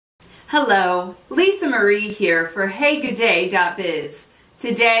Hello, Lisa Marie here for Heygidday.Biz.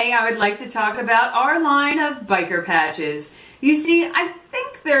 Today I would like to talk about our line of biker patches. You see, I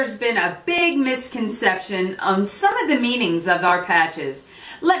think there's been a big misconception on some of the meanings of our patches.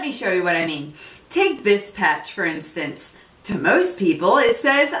 Let me show you what I mean. Take this patch for instance. To most people it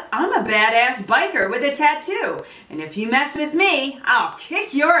says, I'm a badass biker with a tattoo, and if you mess with me, I'll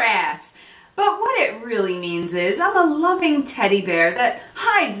kick your ass. But what it really means is I'm a loving teddy bear that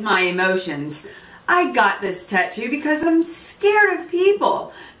hides my emotions. I got this tattoo because I'm scared of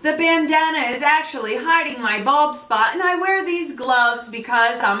people. The bandana is actually hiding my bald spot, and I wear these gloves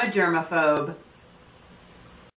because I'm a germaphobe.